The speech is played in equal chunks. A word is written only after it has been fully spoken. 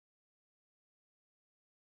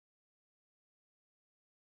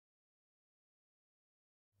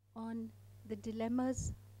on the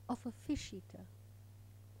dilemmas of a fish eater.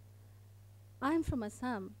 I am from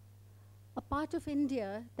Assam, a part of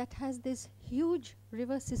India that has this huge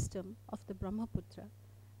river system of the Brahmaputra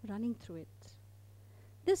running through it.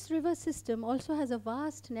 This river system also has a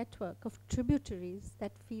vast network of tributaries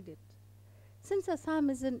that feed it. Since Assam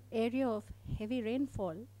is an area of heavy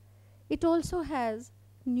rainfall, it also has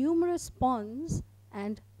numerous ponds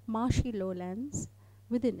and marshy lowlands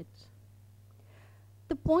within it.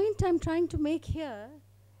 The point I'm trying to make here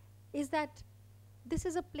is that this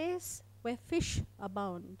is a place where fish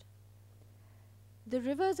abound. The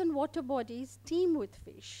rivers and water bodies teem with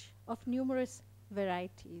fish of numerous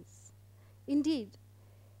varieties. Indeed,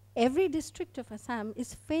 every district of Assam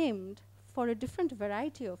is famed for a different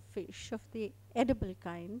variety of fish, of the edible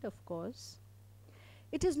kind, of course.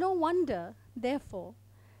 It is no wonder, therefore,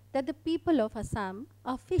 that the people of Assam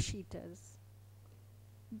are fish eaters.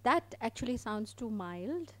 That actually sounds too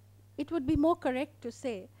mild. It would be more correct to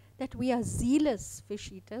say that we are zealous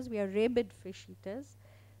fish eaters, we are rabid fish eaters,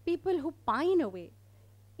 people who pine away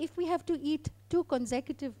if we have to eat 2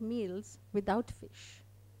 consecutive meals without fish.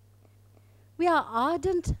 We are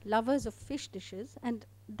ardent lovers of fish dishes, and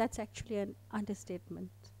that's actually an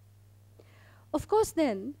understatement. Of course,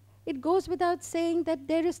 then, it goes without saying that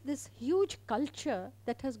there is this huge culture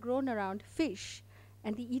that has grown around fish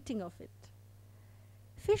and the eating of it.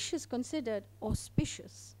 Fish is considered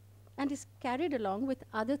auspicious and is carried along with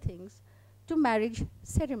other things to marriage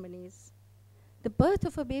ceremonies. The birth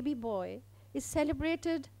of a baby boy is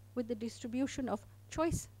celebrated with the distribution of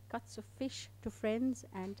choice cuts of fish to friends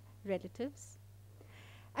and relatives.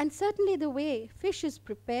 And certainly the way fish is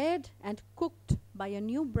prepared and cooked by a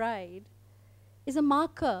new bride is a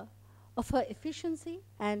marker of her efficiency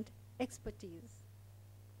and expertise.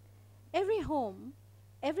 Every home,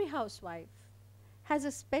 every housewife has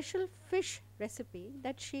a special fish recipe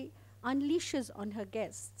that she unleashes on her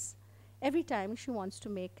guests every time she wants to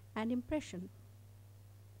make an impression.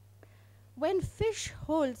 When fish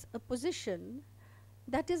holds a position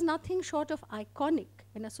that is nothing short of iconic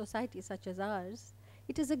in a society such as ours,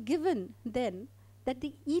 it is a given then that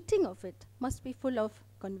the eating of it must be full of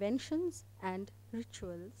conventions and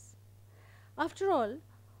rituals. After all,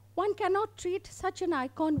 one cannot treat such an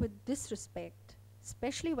icon with disrespect,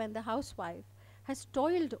 especially when the housewife has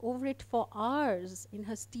toiled over it for hours in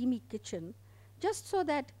her steamy kitchen, just so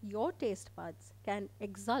that your taste buds can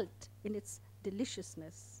exult in its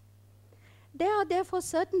deliciousness. There are therefore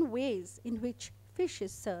certain ways in which fish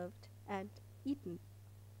is served and eaten.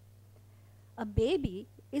 A baby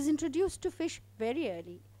is introduced to fish very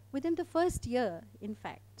early, within the first year, in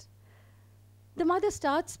fact. The mother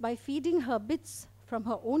starts by feeding her bits from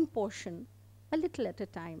her own portion, a little at a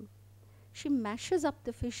time. She mashes up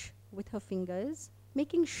the fish with her fingers,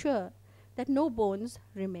 making sure that no bones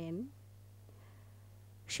remain.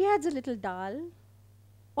 She adds a little dal,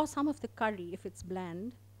 or some of the curry if it's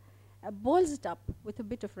bland, boils it up with a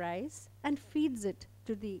bit of rice, and feeds it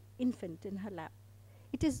to the infant in her lap.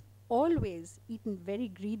 It is always eaten very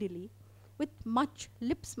greedily, with much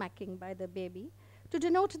lip smacking by the baby, to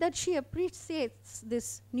denote that she appreciates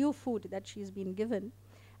this new food that she's been given,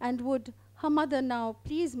 and would her mother now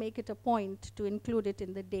please make it a point to include it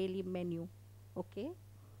in the daily menu. Okay?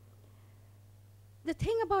 The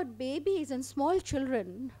thing about babies and small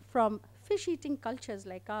children from fish-eating cultures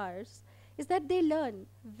like ours is that they learn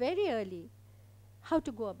very early how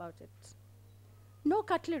to go about it. No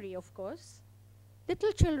cutlery, of course.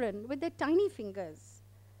 Little children with their tiny fingers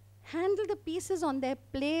handle the pieces on their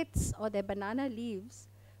plates or their banana leaves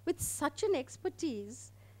with such an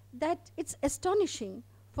expertise that it's astonishing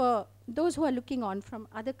for those who are looking on from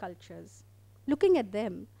other cultures. Looking at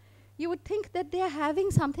them, you would think that they are having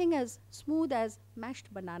something as smooth as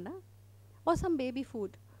mashed banana or some baby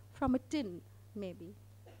food from a tin, maybe.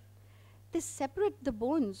 They separate the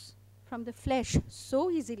bones from the flesh so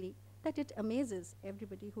easily that it amazes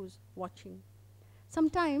everybody who's watching.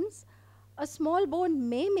 Sometimes a small bone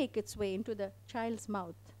may make its way into the child's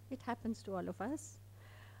mouth. It happens to all of us.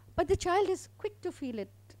 But the child is quick to feel it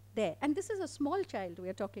there. And this is a small child we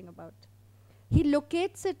are talking about. He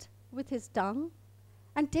locates it with his tongue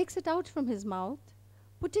and takes it out from his mouth,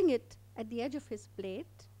 putting it at the edge of his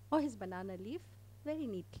plate or his banana leaf very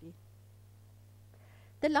neatly.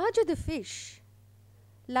 The larger the fish,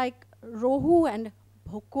 like rohu and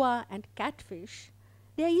bhokwa and catfish,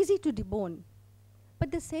 they are easy to debone.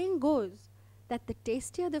 But the saying goes that the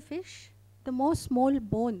tastier the fish, the more small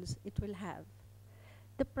bones it will have.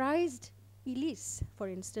 The prized ilis, for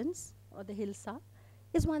instance, or the hilsa,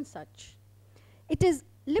 is one such. It is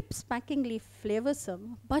lip-smackingly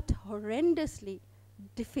flavorsome, but horrendously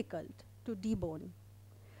difficult to debone.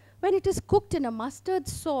 When it is cooked in a mustard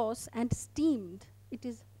sauce and steamed, it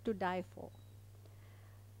is to die for.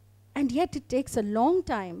 And yet it takes a long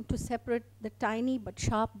time to separate the tiny but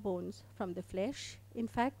sharp bones from the flesh. In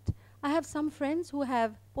fact, I have some friends who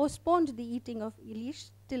have postponed the eating of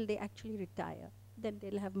ilish till they actually retire. Then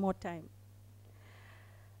they'll have more time.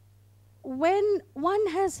 When one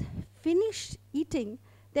has finished eating,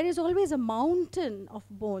 there is always a mountain of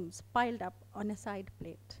bones piled up on a side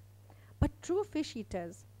plate. But true fish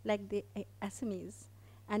eaters, like the Assamese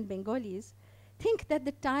and Bengalis, think that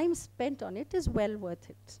the time spent on it is well worth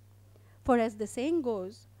it. For as the saying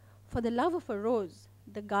goes, for the love of a rose,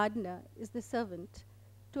 the gardener is the servant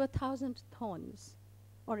to 1,000 thorns.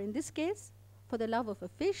 Or in this case, for the love of a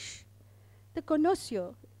fish, the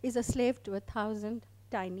connoisseur is a slave to 1,000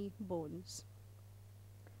 tiny bones.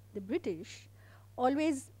 The British,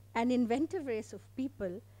 always an inventive race of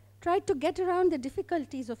people, tried to get around the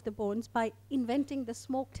difficulties of the bones by inventing the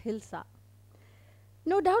smoked hilsa.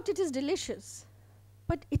 No doubt it is delicious,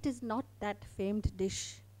 but it is not that famed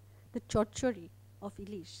dish, the chochori of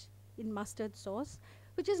ilish in mustard sauce,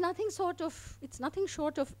 which is nothing short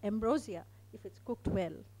of ambrosia if it's cooked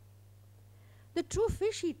well. The true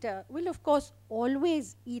fish eater will, of course,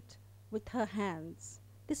 always eat with her hands.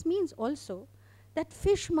 This means also that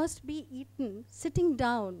fish must be eaten sitting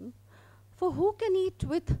down, for who can eat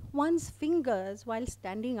with one's fingers while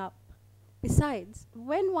standing up? Besides,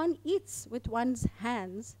 when one eats with one's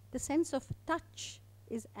hands, the sense of touch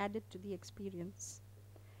is added to the experience.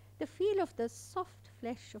 The feel of the soft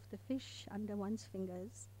flesh of the fish under one's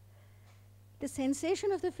fingers, the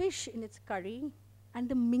sensation of the fish in its curry, and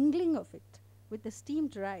the mingling of it with the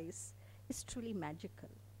steamed rice is truly magical.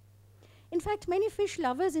 In fact, many fish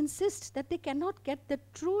lovers insist that they cannot get the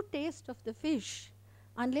true taste of the fish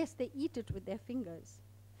unless they eat it with their fingers.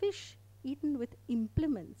 Fish eaten with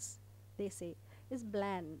implements, they say, is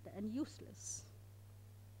bland and useless.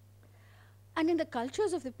 And in the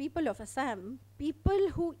cultures of the people of Assam, people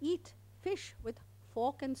who eat fish with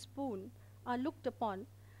fork and spoon are looked upon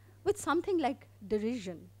with something like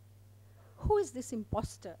derision. Who is this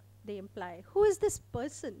imposter, they imply? Who is this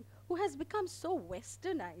person who has become so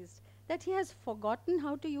westernized that he has forgotten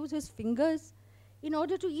how to use his fingers in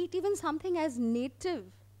order to eat even something as native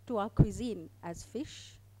to our cuisine as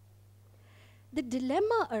fish? The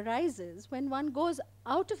dilemma arises when one goes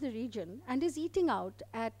out of the region and is eating out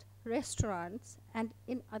at restaurants and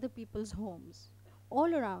in other people's homes.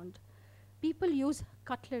 All around, people use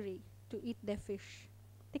cutlery to eat their fish.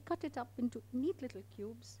 They cut it up into neat little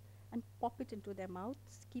cubes and pop it into their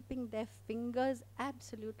mouths, keeping their fingers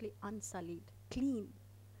absolutely unsullied, clean.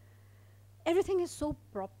 Everything is so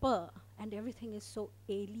proper and everything is so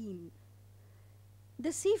alien.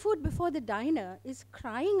 The seafood before the diner is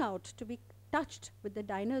crying out to be touched with the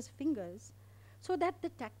diner's fingers so that the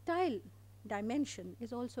tactile dimension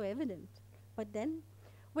is also evident. But then,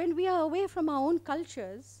 when we are away from our own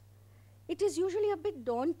cultures, it is usually a bit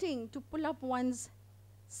daunting to pull up one's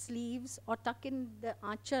sleeves or tuck in the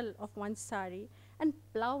aanchal of one's sari and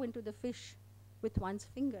plow into the fish with one's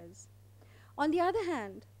fingers. On the other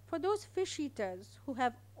hand, for those fish eaters who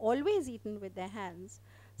have always eaten with their hands,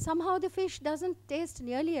 somehow the fish doesn't taste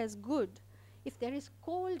nearly as good if there is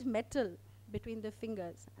cold metal between the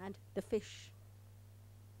fingers and the fish.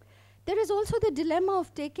 There is also the dilemma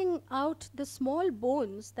of taking out the small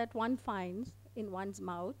bones that one finds in one's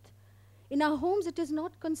mouth. In our homes, it is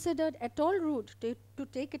not considered at all rude to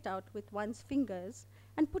take it out with one's fingers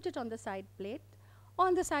and put it on the side plate or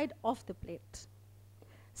on the side of the plate.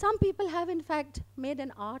 Some people have, in fact, made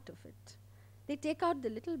an art of it. They take out the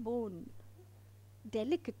little bone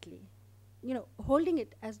delicately, holding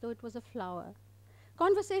it as though it was a flower.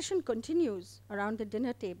 Conversation continues around the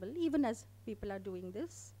dinner table, even as people are doing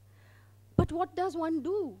this. But what does one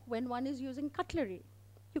do when one is using cutlery?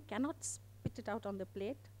 You cannot spit it out on the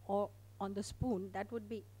plate or on the spoon. That would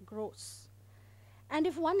be gross. And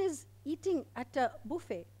if one is eating at a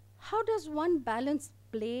buffet, how does one balance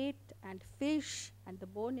plate and fish and the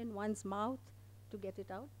bone in one's mouth to get it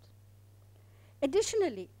out?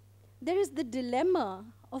 Additionally, there is the dilemma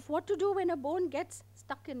of what to do when a bone gets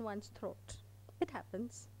stuck in one's throat. It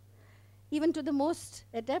happens. Even to the most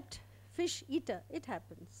adept fish eater, it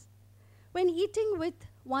happens. When eating with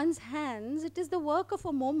one's hands, it is the work of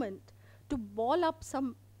a moment to ball up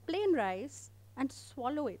some plain rice and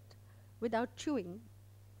swallow it without chewing.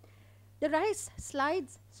 The rice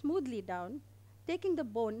slides smoothly down, taking the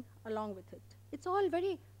bone along with it. It's all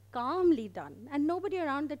very calmly done, and nobody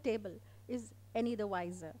around the table is any the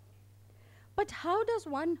wiser. But how does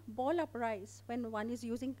one ball up rice when one is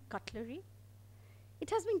using cutlery? It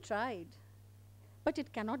has been tried, but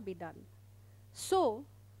it cannot be done. So,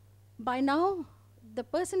 By now, the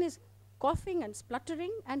person is coughing and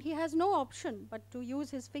spluttering, and he has no option but to use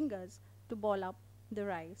his fingers to ball up the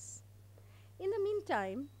rice. In the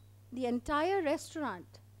meantime, the entire restaurant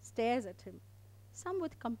stares at him, some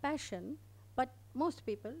with compassion, but most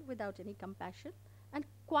people without any compassion, and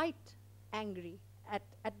quite angry at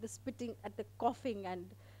the spitting, at the coughing,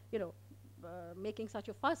 and making such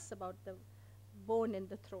a fuss about the bone in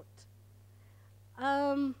the throat.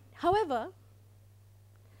 However,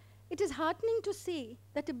 it is heartening to see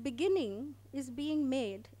that a beginning is being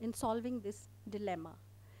made in solving this dilemma.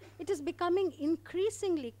 It is becoming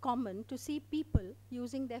increasingly common to see people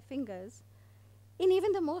using their fingers in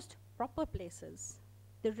even the most proper places.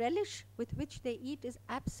 The relish with which they eat is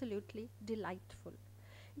absolutely delightful.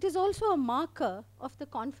 It is also a marker of the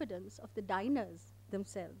confidence of the diners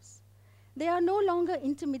themselves. They are no longer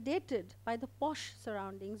intimidated by the posh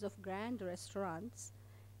surroundings of grand restaurants.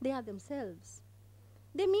 They are themselves.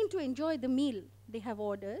 They mean to enjoy the meal they have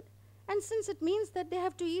ordered, and since it means that they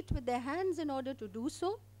have to eat with their hands in order to do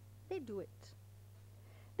so, they do it.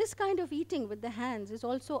 This kind of eating with the hands is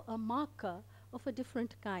also a marker of a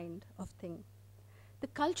different kind of thing. The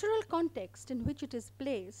cultural context in which it is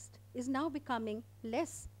placed is now becoming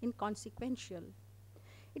less inconsequential.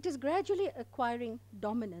 It is gradually acquiring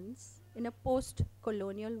dominance in a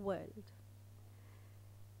post-colonial world.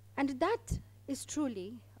 And that is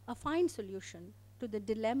truly a fine solution to the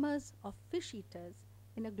dilemmas of fish eaters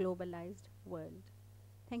in a globalized world.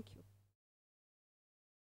 Thank you.